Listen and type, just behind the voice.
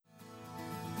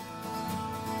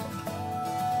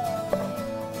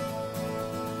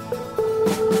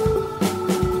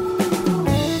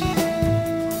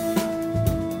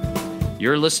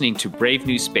You're listening to Brave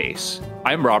New Space.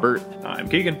 I'm Robert. I'm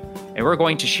Keegan. And we're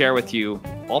going to share with you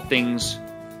all things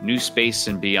new space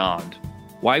and beyond.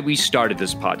 Why we started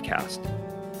this podcast.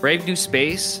 Brave New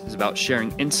Space is about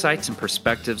sharing insights and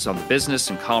perspectives on the business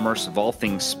and commerce of all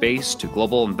things space to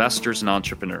global investors and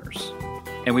entrepreneurs.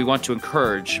 And we want to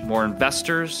encourage more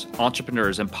investors,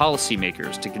 entrepreneurs, and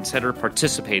policymakers to consider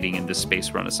participating in this space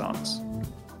renaissance.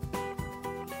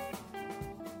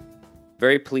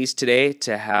 Very pleased today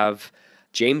to have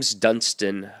James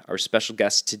Dunstan, our special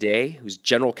guest today, who's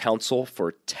General Counsel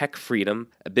for Tech Freedom,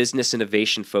 a business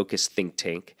innovation-focused think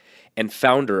tank, and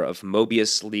founder of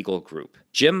Mobius Legal Group.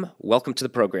 Jim, welcome to the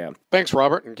program. Thanks,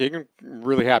 Robert and Keegan.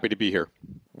 Really happy to be here.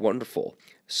 Wonderful.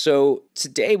 So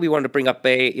today we wanted to bring up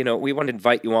we want to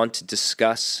invite you on to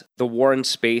discuss the war in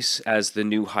space as the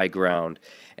new high ground.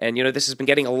 And, this has been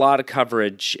getting a lot of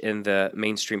coverage in the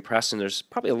mainstream press, and there's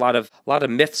probably a lot of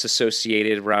myths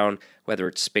associated around whether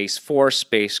it's Space Force,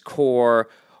 Space Corps,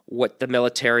 what the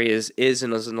military is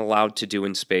and isn't allowed to do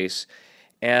in space.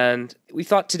 And we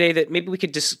thought today that maybe we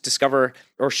could discover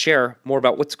or share more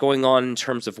about what's going on in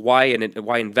terms of why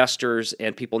investors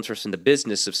and people interested in the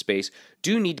business of space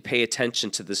do need to pay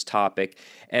attention to this topic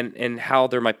and how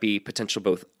there might be potential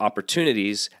both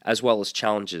opportunities as well as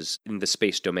challenges in the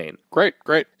space domain. Great.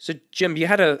 So Jim, you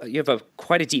have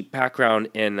quite a deep background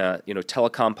in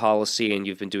telecom policy, and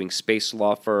you've been doing space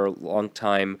law for a long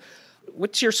time.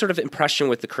 What's your sort of impression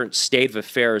with the current state of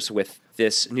affairs with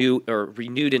this new or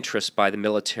renewed interest by the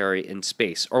military in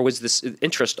space? Or was this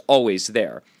interest always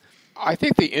there? I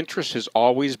think the interest has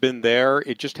always been there.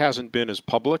 It just hasn't been as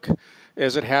public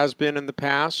as it has been in the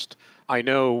past. I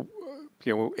know,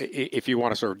 if you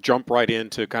want to sort of jump right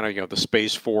into kind of, the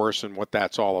Space Force and what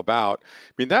that's all about,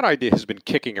 I mean, that idea has been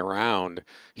kicking around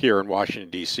here in Washington,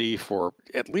 D.C. for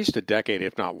at least a decade,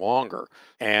 if not longer.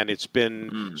 And it's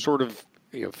been sort of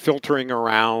filtering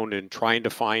around and trying to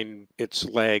find its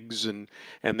legs, and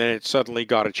then it suddenly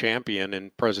got a champion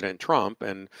in President Trump,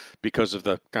 and because of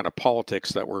the kind of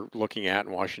politics that we're looking at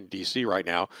in Washington, D.C. right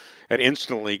now, it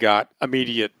instantly got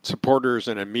immediate supporters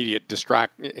and immediate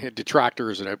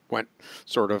detractors, and it went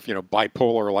sort of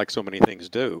bipolar like so many things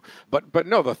do. But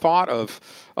no, the thought of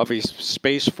a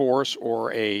Space Force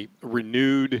or a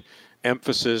renewed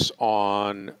emphasis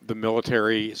on the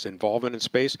military's involvement in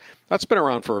space, that's been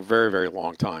around for a very, very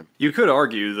long time. You could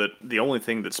argue that the only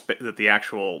thing that the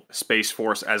actual Space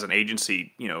Force as an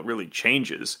agency, really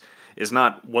changes is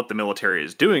not what the military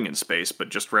is doing in space, but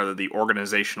just rather the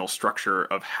organizational structure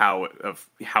of how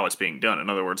it's being done. In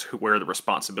other words, where the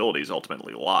responsibilities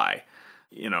ultimately lie.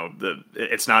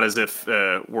 It's not as if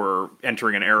we're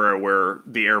entering an era where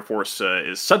the Air Force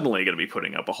is suddenly going to be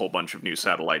putting up a whole bunch of new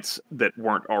satellites that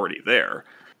weren't already there.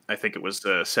 I think it was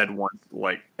said once,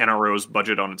 like NRO's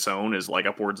budget on its own is like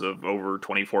upwards of over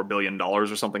 $24 billion or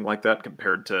something like that,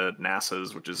 compared to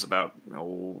NASA's, which is about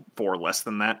four less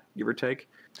than that, give or take.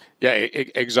 Yeah,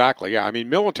 exactly. Yeah, I mean,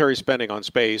 military spending on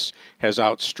space has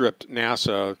outstripped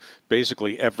NASA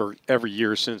basically every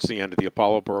year since the end of the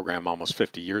Apollo program almost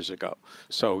 50 years ago.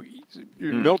 So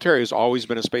military has always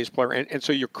been a space player. And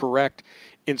so you're correct.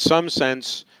 In some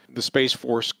sense, the Space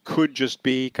Force could just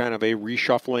be kind of a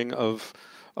reshuffling of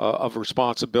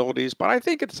responsibilities. But I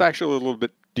think it's actually a little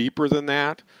bit deeper than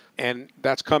that. And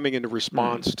that's coming into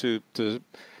response to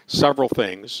several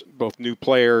things, both new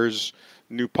players,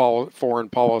 new foreign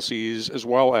policies, as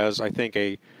well as, I think,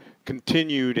 a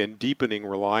continued and deepening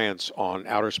reliance on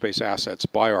outer space assets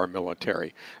by our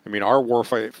military. I mean, our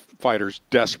warfighters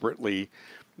desperately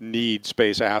need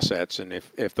space assets, and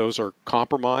if those are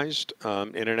compromised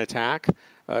in an attack,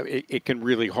 it can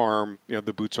really harm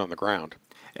the boots on the ground.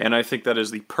 And I think that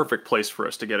is the perfect place for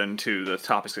us to get into the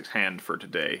topics at hand for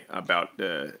today about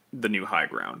the new high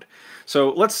ground. So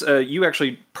let's, you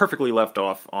actually perfectly left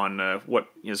off on what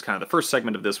is kind of the first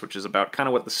segment of this, which is about kind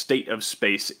of what the state of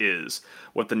space is,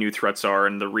 what the new threats are,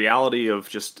 and the reality of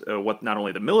just what not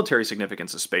only the military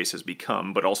significance of space has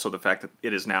become, but also the fact that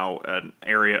it is now an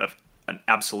area of an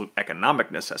absolute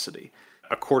economic necessity.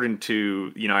 According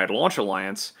to the United Launch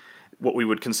Alliance, what we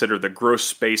would consider the gross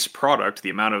space product,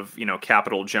 the amount of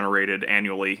capital generated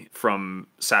annually from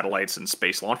satellites and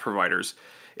space launch providers,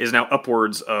 is now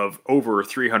upwards of over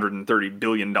 $330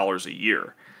 billion a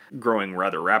year, growing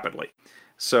rather rapidly.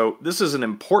 So this is an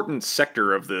important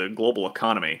sector of the global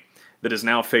economy that is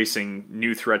now facing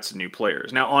new threats and new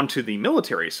players. Now, onto the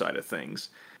military side of things,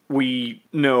 we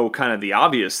know kind of the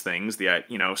obvious things, the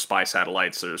spy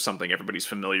satellites are something everybody's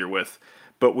familiar with,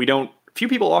 but few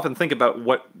people often think about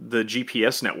what the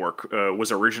GPS network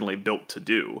was originally built to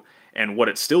do and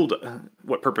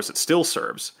what purpose it still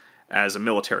serves as a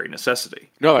military necessity.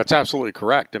 No, that's absolutely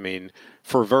correct. I mean,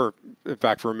 in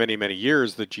fact, for many, many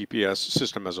years, the GPS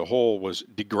system as a whole was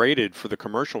degraded for the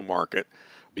commercial market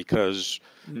because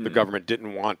the government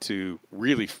didn't want to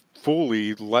really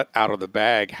fully let out of the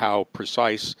bag how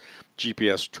precise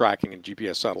GPS tracking and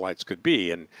GPS satellites could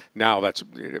be. And now that's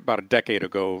about a decade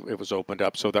ago, it was opened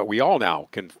up so that we all now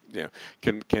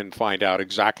can find out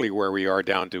exactly where we are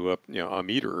down to a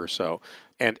meter or so.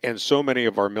 And so many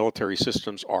of our military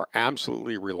systems are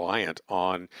absolutely reliant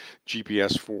on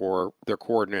GPS for their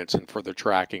coordinates and for their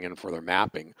tracking and for their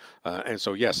mapping. And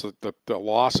so, yes, the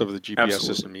loss of the GPS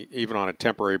system, even on a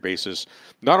temporary basis,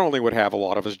 not only would have a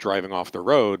lot of us driving off the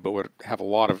road, but would have a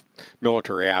lot of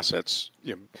military assets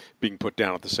being put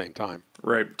down at the same time.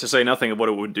 Right. To say nothing of what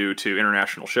it would do to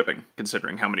international shipping,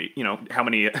 considering how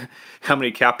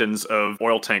many captains of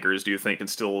oil tankers do you think can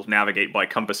still navigate by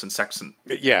compass and sextant?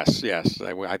 Yes.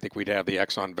 I think we'd have the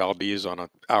Exxon Valdez on an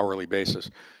hourly basis.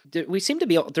 We seem to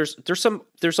be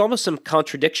there's almost some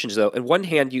contradictions though. On one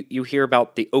hand, you hear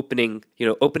about the opening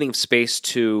of space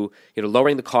to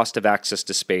lowering the cost of access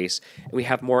to space, and we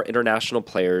have more international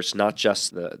players, not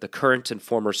just the current and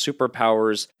former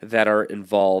superpowers that are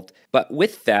involved, but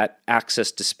with that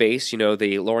access to space,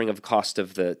 the lowering of the cost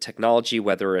of the technology,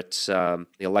 whether it's the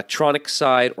electronic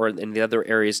side or in the other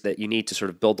areas that you need to sort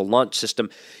of build a launch system,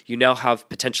 you now have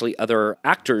potentially other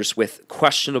actors with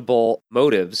questionable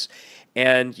motives.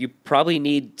 And you probably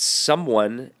need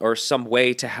someone or some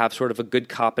way to have sort of a good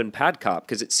cop and bad cop,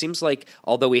 because it seems like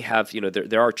although we have,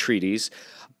 there are treaties,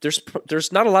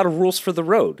 there's not a lot of rules for the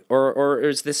road, or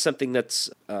is this something that's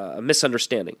a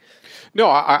misunderstanding? No,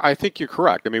 I think you're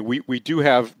correct. I mean, we do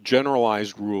have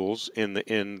generalized rules in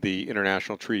the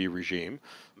international treaty regime,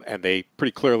 and they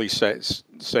pretty clearly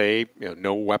say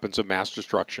no weapons of mass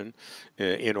destruction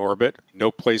in orbit, no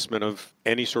placement of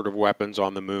any sort of weapons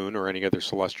on the moon or any other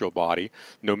celestial body,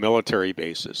 no military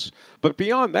bases. But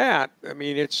beyond that, I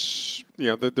mean, it's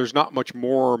there's not much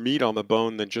more meat on the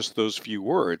bone than just those few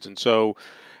words, and so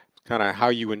kind of how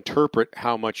you interpret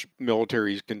how much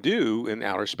militaries can do in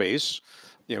outer space,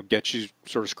 gets you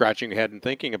sort of scratching your head and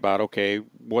thinking about, okay,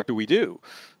 what do we do?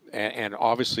 And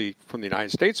obviously, from the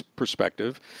United States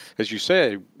perspective, as you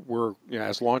said, we're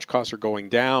as launch costs are going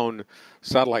down,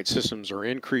 satellite systems are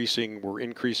increasing. We're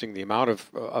increasing the amount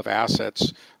of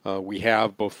assets we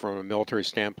have, both from a military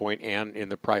standpoint and in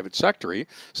the private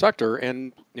sector.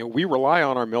 And we rely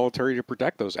on our military to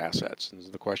protect those assets. And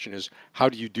the question is, how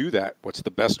do you do that? What's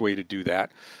the best way to do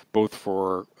that, both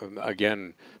for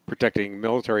again protecting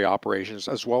military operations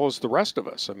as well as the rest of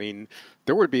us? I mean,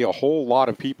 there would be a whole lot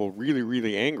of people really,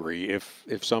 really angry if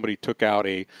somebody took out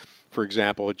for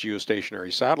example, a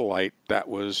geostationary satellite that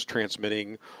was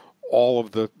transmitting all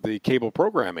of the cable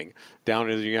programming down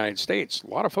into the United States. A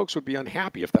lot of folks would be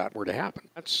unhappy if that were to happen.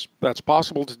 That's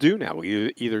possible to do now,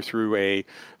 either through a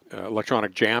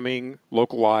electronic jamming,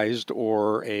 localized,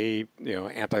 or a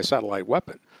anti-satellite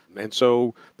weapon. And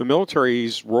so the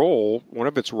military's role, one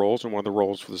of its roles and one of the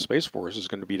roles for the Space Force is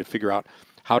going to be to figure out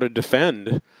how to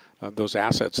defend those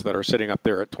assets that are sitting up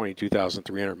there at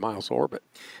 22,300 miles orbit.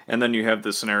 And then you have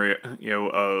the scenario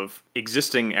of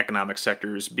existing economic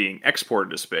sectors being exported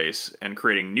to space and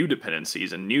creating new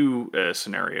dependencies and new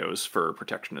scenarios for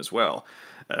protection as well.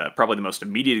 Probably the most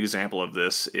immediate example of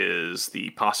this is the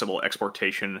possible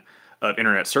exportation of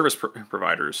internet service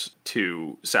providers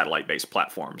to satellite-based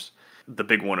platforms. The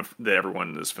big one that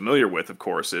everyone is familiar with, of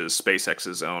course, is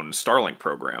SpaceX's own Starlink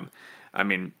program. I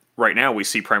mean, right now we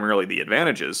see primarily the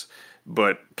advantages,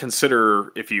 but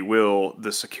consider, if you will,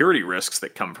 the security risks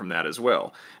that come from that as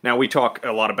well. Now, we talk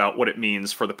a lot about what it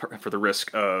means for the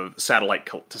risk of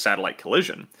satellite-to-satellite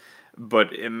collision,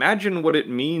 but imagine what it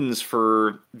means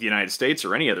for the United States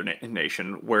or any other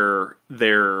nation where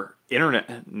their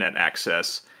internet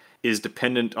access is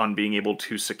dependent on being able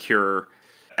to secure,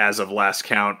 as of last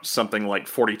count, something like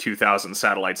 42,000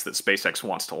 satellites that SpaceX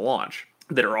wants to launch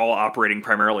that are all operating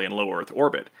primarily in low Earth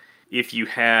orbit. If you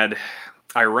had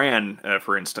Iran,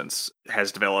 for instance,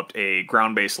 has developed a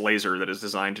ground-based laser that is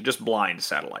designed to just blind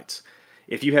satellites.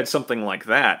 If you had something like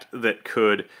that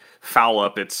could foul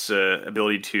up its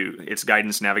its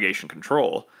guidance, navigation,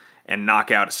 control, and knock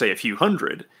out, say, a few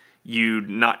hundred, you'd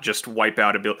not just wipe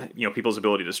out people's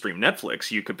ability to stream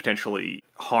Netflix. You could potentially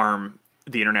harm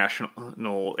the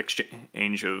international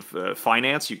exchange of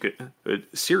finance. You could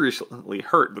seriously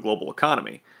hurt the global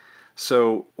economy.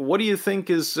 So, what do you think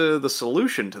is the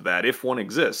solution to that, if one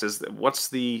exists? What is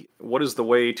the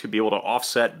way to be able to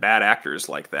offset bad actors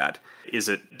like that? Is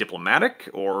it diplomatic,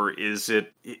 or is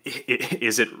it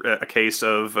a case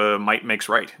of might makes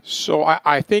right? So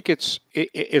I think it's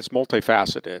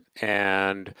multifaceted,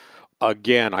 and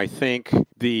again, I think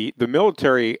the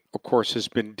military, of course, has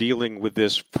been dealing with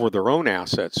this for their own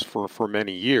assets for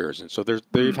many years. And so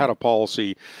they've had a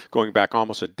policy going back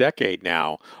almost a decade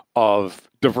now of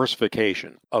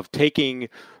diversification, of taking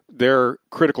their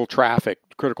critical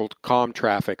comm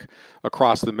traffic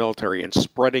across the military and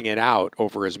spreading it out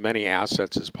over as many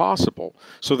assets as possible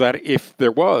so that if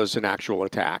there was an actual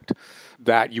attack,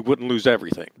 that you wouldn't lose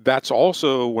everything. That's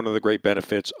also one of the great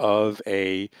benefits of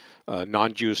a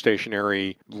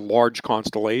non-geostationary large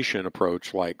constellation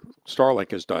approach like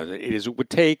Starlink has done. It would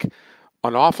take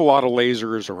an awful lot of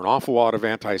lasers or an awful lot of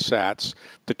anti-sats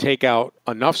to take out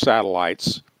enough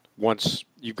satellites once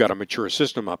you've got a mature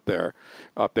system up there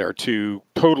to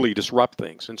totally disrupt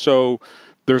things. And so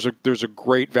there's a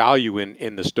great value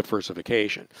in this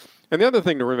diversification. And the other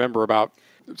thing to remember about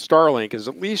Starlink is,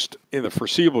 at least in the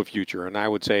foreseeable future, and I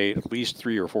would say at least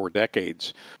 3 or 4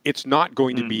 decades, it's not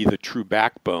going to be the true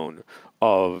backbone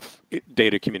of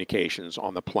data communications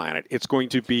on the planet. It's going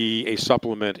to be a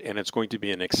supplement, and it's going to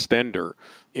be an extender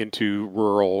into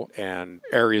rural and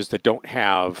areas that don't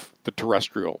have the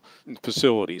terrestrial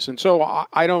facilities. And so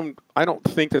I don't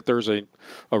think that there's a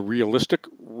realistic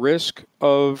risk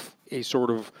of a sort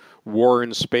of war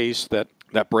in space that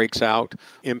breaks out,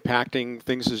 impacting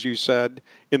things, as you said,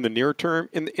 in the near term.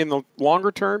 In the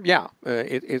longer term, yeah,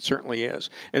 it certainly is.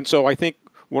 And so I think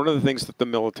one of the things that the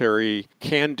military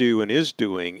can do and is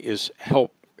doing is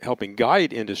helping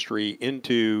guide industry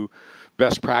into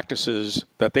best practices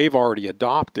that they've already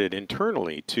adopted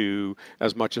internally to,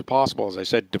 as much as possible, as I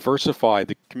said, diversify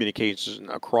the communications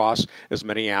across as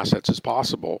many assets as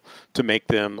possible to make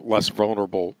them less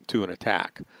vulnerable to an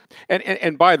attack.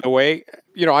 And by the way,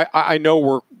 I know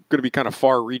we're going to be kind of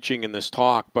far-reaching in this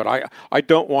talk, but I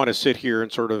don't want to sit here and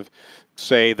sort of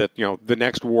say that the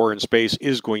next war in space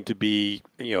is going to be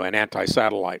an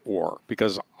anti-satellite war,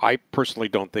 because I personally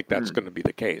don't think that's going to be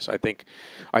the case. I think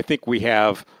we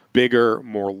have bigger,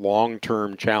 more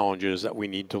long-term challenges that we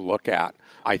need to look at.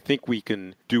 I think we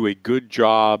can do a good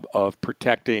job of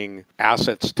protecting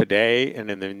assets today and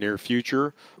in the near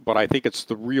future, but I think it's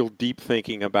the real deep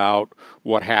thinking about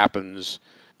what happens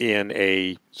in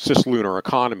a cislunar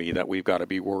economy that we've got to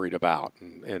be worried about,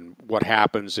 and what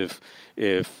happens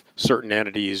if certain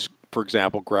entities, for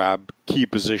example, grab key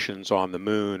positions on the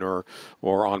moon or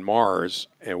on Mars,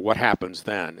 and what happens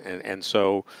then? And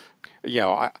so,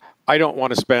 I don't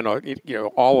want to spend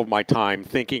all of my time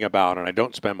thinking about, and I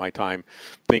don't spend my time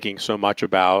thinking so much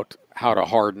about how to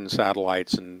harden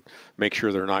satellites and make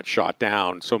sure they're not shot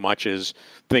down, so much as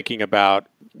thinking about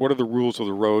what are the rules of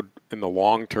the road in the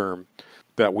long term,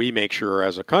 that we make sure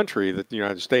as a country, that the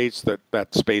United States,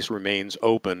 that space remains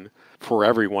open for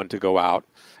everyone to go out,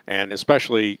 and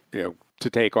especially to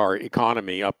take our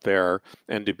economy up there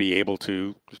and to be able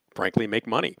to, frankly, make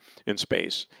money in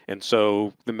space. And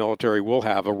so the military will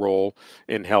have a role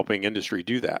in helping industry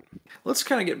do that. Let's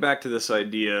kind of get back to this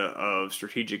idea of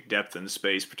strategic depth in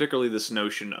space, particularly this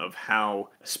notion of how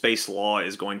space law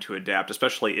is going to adapt,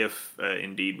 especially if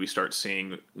indeed we start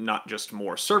seeing not just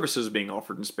more services being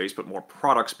offered in space, but more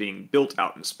products being built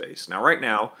out in space. Now, right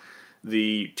now,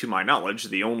 to my knowledge,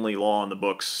 the only law in the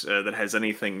books that has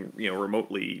anything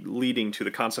remotely leading to the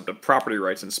concept of property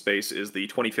rights in space is the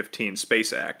 2015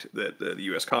 Space Act that the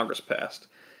U.S. Congress passed,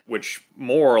 which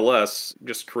more or less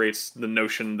just creates the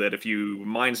notion that if you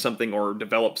mine something or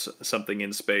develop something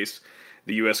in space,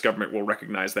 the U.S. government will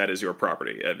recognize that as your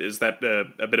property. Is that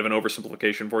a bit of an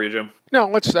oversimplification for you, Jim? No,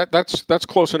 that's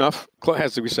close enough,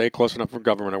 as we say, close enough for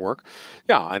government at work.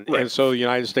 Yeah, and so the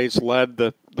United States led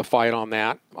the fight on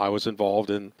that. I was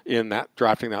involved in that,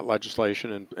 drafting that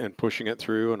legislation and pushing it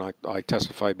through, and I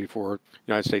testified before the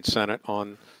United States Senate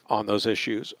on those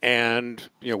issues. And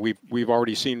we've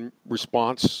already seen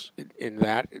response in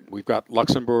that. We've got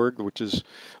Luxembourg, which has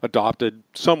adopted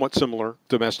somewhat similar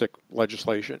domestic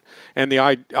legislation, and the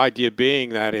idea being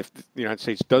that if the United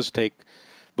States does take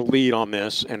the lead on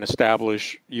this and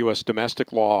establish U.S.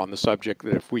 domestic law on the subject,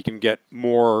 that if we can get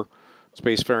more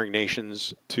spacefaring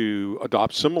nations to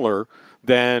adopt similar,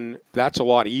 then that's a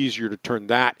lot easier to turn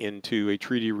that into a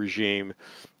treaty regime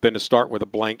than to start with a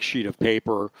blank sheet of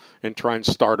paper and try and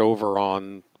start over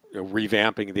on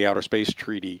revamping the Outer Space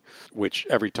Treaty, which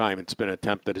every time it's been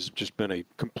attempted has just been a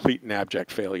complete and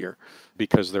abject failure,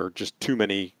 because there are just too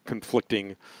many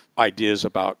conflicting ideas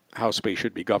about how space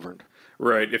should be governed.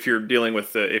 Right. If you're dealing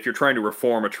with, if you're trying to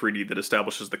reform a treaty that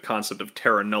establishes the concept of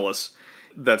terra nullius,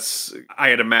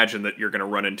 I'd imagine that you're going to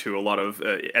run into a lot of,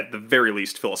 at the very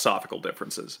least, philosophical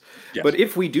differences. Yes. But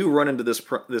if we do run into this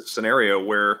scenario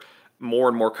where more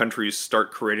and more countries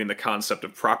start creating the concept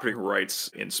of property rights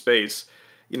in space,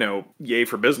 yay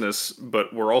for business,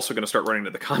 but we're also going to start running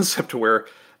into the concept where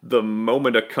the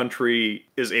moment a country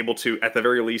is able to, at the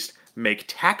very least, make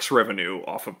tax revenue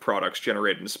off of products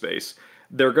generated in space,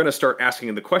 they're going to start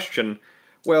asking the question,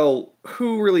 well,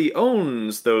 who really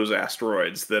owns those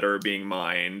asteroids that are being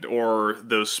mined or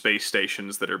those space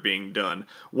stations that are being done?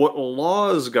 What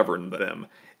laws govern them?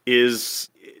 Is,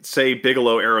 say,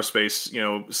 Bigelow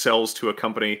Aerospace, sells to a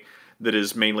company that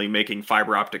is mainly making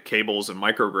fiber optic cables and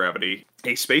microgravity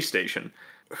a space station?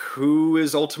 Who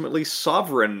is ultimately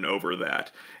sovereign over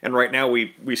that? And right now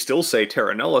we still say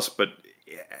Terra Nullius, but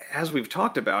as we've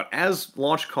talked about, as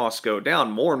launch costs go down,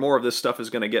 more and more of this stuff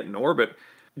is going to get in orbit.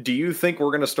 Do you think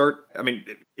we're going to start? I mean,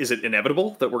 is it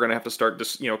inevitable that we're going to have to start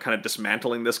kind of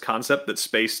dismantling this concept that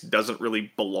space doesn't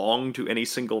really belong to any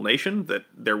single nation, that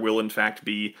there will in fact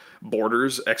be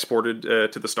borders exported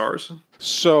to the stars?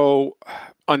 So,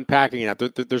 unpacking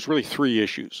that, there's really three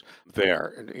issues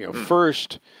there.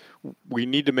 First, we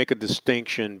need to make a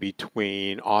distinction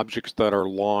between objects that are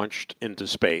launched into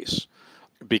space,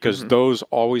 because those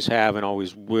always have and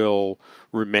always will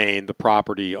remain the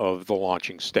property of the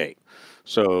launching state.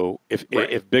 So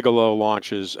if Bigelow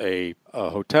launches a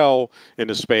hotel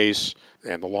into space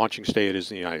and the launching state is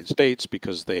the United States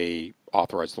because they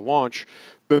authorized the launch,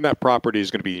 then that property is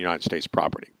going to be the United States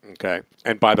property. Okay.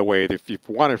 And by the way, if you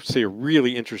want to see a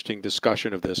really interesting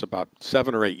discussion of this, about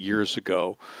 7 or 8 years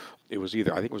ago, I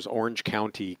think it was Orange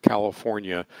County,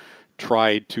 California,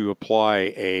 tried to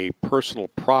apply a personal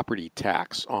property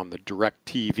tax on the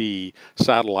DirecTV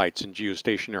satellites in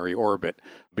geostationary orbit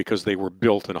because they were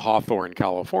built in Hawthorne,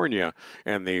 California,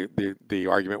 and the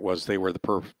argument was they were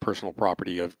the personal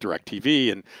property of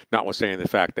DirecTV, and notwithstanding the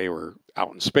fact they were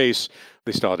out in space,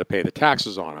 they still had to pay the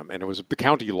taxes on them. And the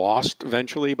county lost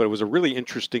eventually, but it was a really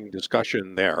interesting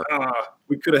discussion there.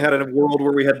 We could have had a world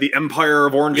where we had the Empire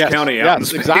of Orange County out in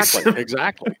space.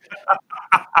 Exactly.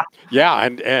 Yeah,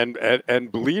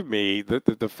 and believe me,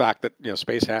 the fact that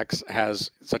SpaceX has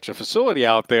such a facility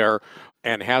out there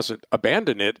and hasn't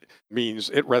abandoned it means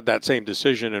it read that same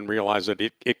decision and realized that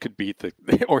it could beat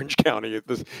the Orange County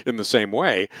in the same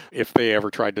way if they ever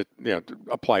tried to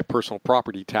apply personal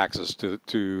property taxes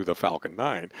to the Falcon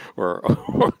 9 or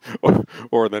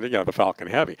the Falcon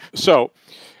Heavy. So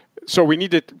we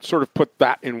need to sort of put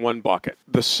that in one bucket.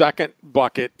 The second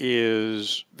bucket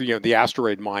is the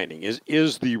asteroid mining,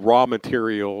 is the raw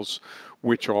materials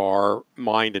which are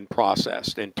mined and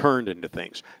processed and turned into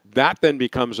things. That then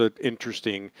becomes the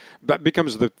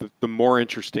more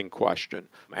interesting question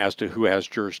as to who has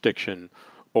jurisdiction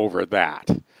over that.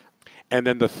 And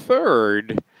then the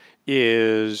third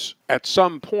is, at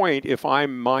some point, if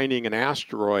I'm mining an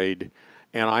asteroid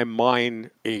and I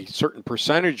mine a certain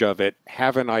percentage of it,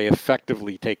 haven't I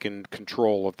effectively taken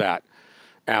control of that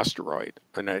asteroid?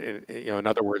 And in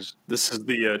other words, this is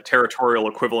the territorial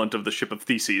equivalent of the ship of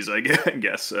Theseus, I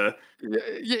guess.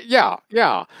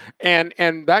 Yeah,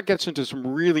 and that gets into some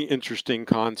really interesting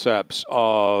concepts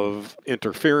of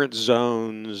interference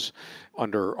zones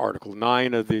under Article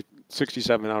 9 of the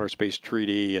 67 Outer Space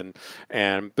Treaty, and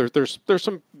there's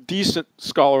some decent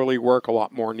scholarly work. A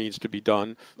lot more needs to be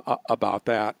done about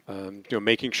that.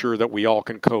 Making sure that we all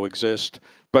can coexist.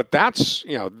 But that's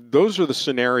those are the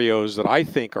scenarios that I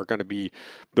think are going to be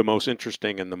the most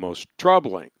interesting and the most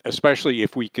troubling, especially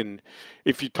if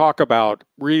you talk about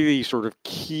really sort of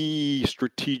key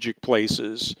strategic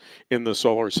places in the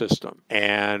solar system,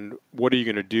 and what are you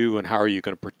going to do and how are you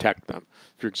going to protect them?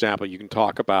 For example, you can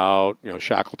talk about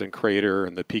Shackleton Crater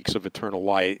and the peaks of eternal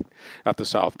light at the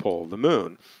south pole of the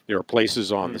moon. There are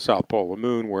places on the south pole of the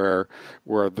moon where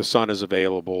the sun is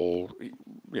available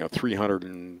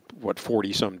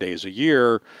 340 some days a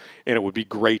year, and it would be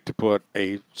great to put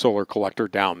a solar collector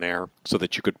down there so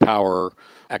that you could power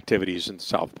activities in the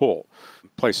South Pole.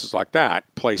 Places like that,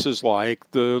 places like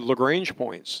the Lagrange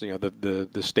points, the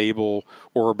stable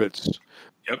orbits.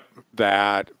 Yep.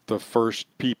 That the first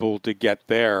people to get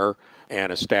there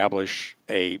and establish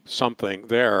something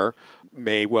there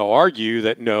may well argue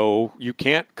that no, you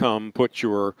can't come put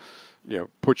your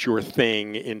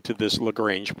thing into this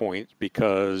Lagrange point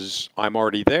because I'm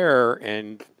already there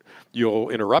and you'll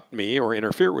interrupt me or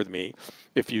interfere with me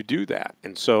if you do that.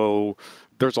 And so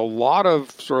there's a lot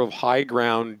of sort of high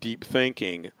ground, deep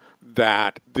thinking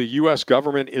that the U.S.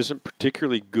 government isn't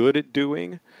particularly good at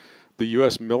doing. The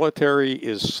U.S. military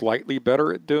is slightly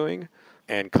better at doing,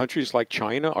 and countries like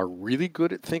China are really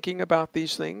good at thinking about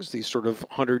these things, these sort of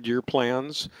 100-year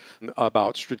plans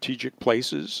about strategic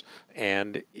places.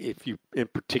 And if you in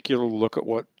particular look at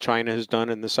what China has done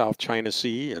in the South China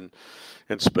Sea and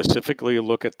specifically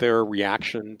look at their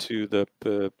reaction to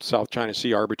the South China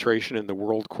Sea arbitration in the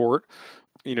World Court,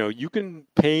 you can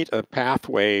paint a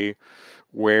pathway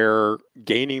where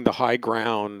gaining the high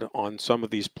ground on some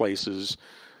of these places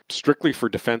strictly for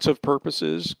defensive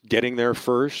purposes, getting there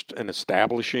first and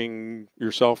establishing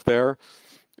yourself there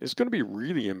is going to be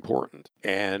really important.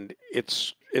 And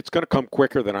it's going to come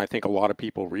quicker than I think a lot of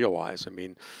people realize. I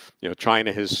mean,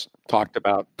 China has talked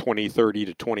about 2030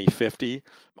 to 2050.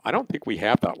 I don't think we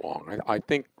have that long. I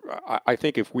think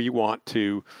if we want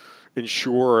to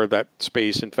ensure that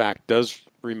space, in fact, does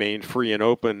remain free and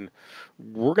open,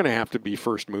 we're going to have to be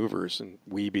first movers, and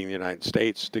we being the United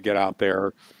States, to get out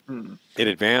there in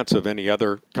advance of any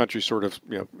other country sort of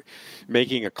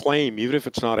making a claim, even if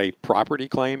it's not a property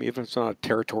claim, even if it's not a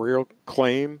territorial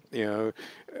claim,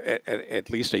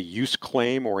 at least a use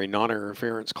claim or a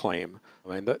non-interference claim.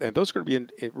 And those are going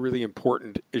to be really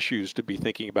important issues to be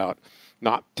thinking about,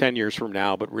 not 10 years from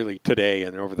now, but really today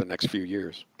and over the next few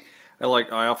years.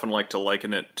 I often like to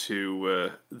liken it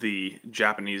to the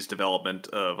Japanese development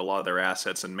of a lot of their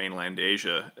assets in mainland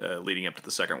Asia leading up to the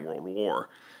Second World War.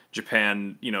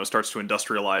 Japan, starts to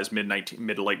industrialize mid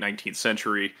to late 19th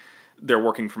century. They're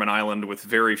working from an island with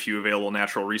very few available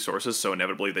natural resources, so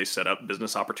inevitably they set up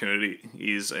business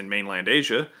opportunities in mainland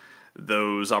Asia.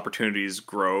 Those opportunities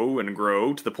grow and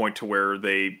grow to the point to where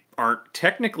they aren't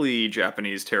technically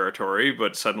Japanese territory,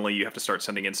 but suddenly you have to start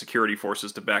sending in security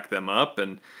forces to back them up,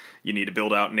 and you need to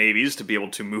build out navies to be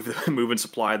able to move and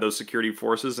supply those security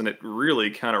forces, and it really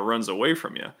kind of runs away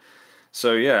from you.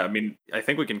 So yeah, I mean, I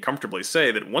think we can comfortably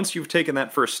say that once you've taken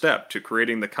that first step to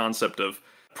creating the concept of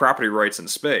property rights in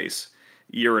space,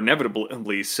 you're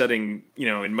inevitably setting,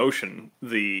 in motion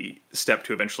the step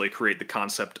to eventually create the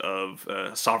concept of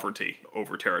sovereignty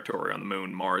over territory on the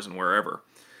moon, Mars, and wherever.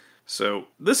 So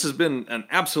this has been an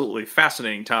absolutely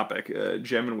fascinating topic,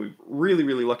 Jim, and we're really,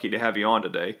 really lucky to have you on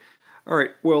today. All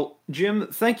right. Well, Jim,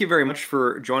 thank you very much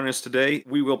for joining us today.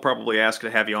 We will probably ask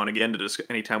to have you on again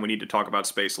anytime we need to talk about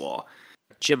space law.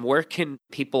 Jim, where can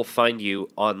people find you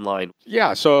online?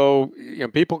 Yeah, so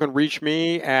people can reach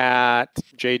me at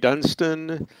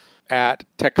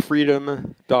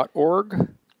jdunstan@techfreedom.org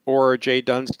or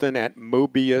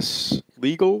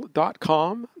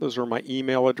jdunstan@mobiuslegal.com. Those are my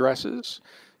email addresses.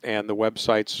 And the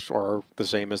websites are the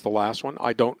same as the last one.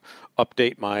 I don't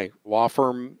update my law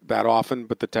firm that often,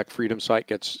 but the Tech Freedom site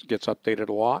gets updated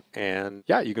a lot. And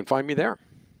yeah, you can find me there.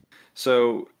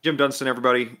 So, Jim Dunstan,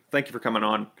 everybody, thank you for coming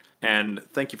on. And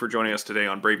thank you for joining us today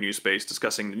on Brave New Space,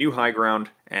 discussing the new high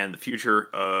ground and the future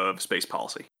of space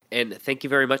policy. And thank you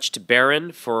very much to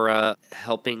Barron for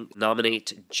helping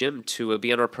nominate Jim to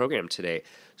be on our program today.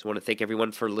 So I want to thank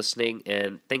everyone for listening,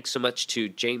 and thanks so much to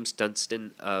James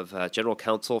Dunstan of General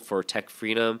Counsel for Tech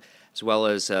Freedom, as well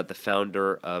as the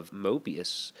founder of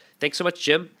Mobius. Thanks so much,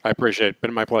 Jim. I appreciate it. It's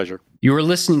been my pleasure. You are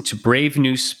listening to Brave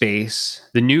New Space,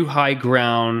 the new high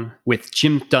ground with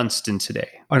Jim Dunstan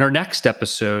today. On our next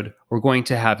episode, we're going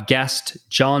to have guest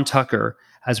John Tucker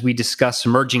as we discuss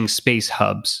emerging space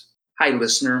hubs. Hi,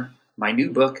 listener. My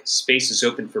new book, Space is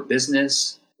Open for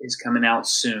Business, is coming out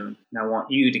soon, and I want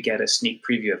you to get a sneak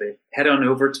preview of it. Head on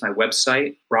over to my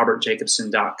website,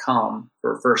 robertjacobson.com,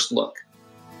 for a first look.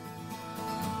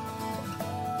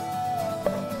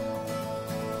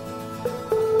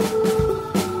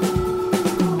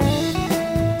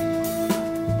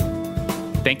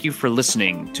 Thank you for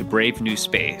listening to Brave New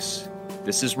Space.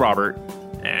 This is Robert.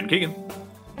 And Keegan.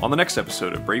 On the next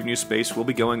episode of Brave New Space, we'll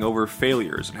be going over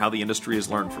failures and how the industry has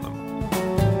learned from them.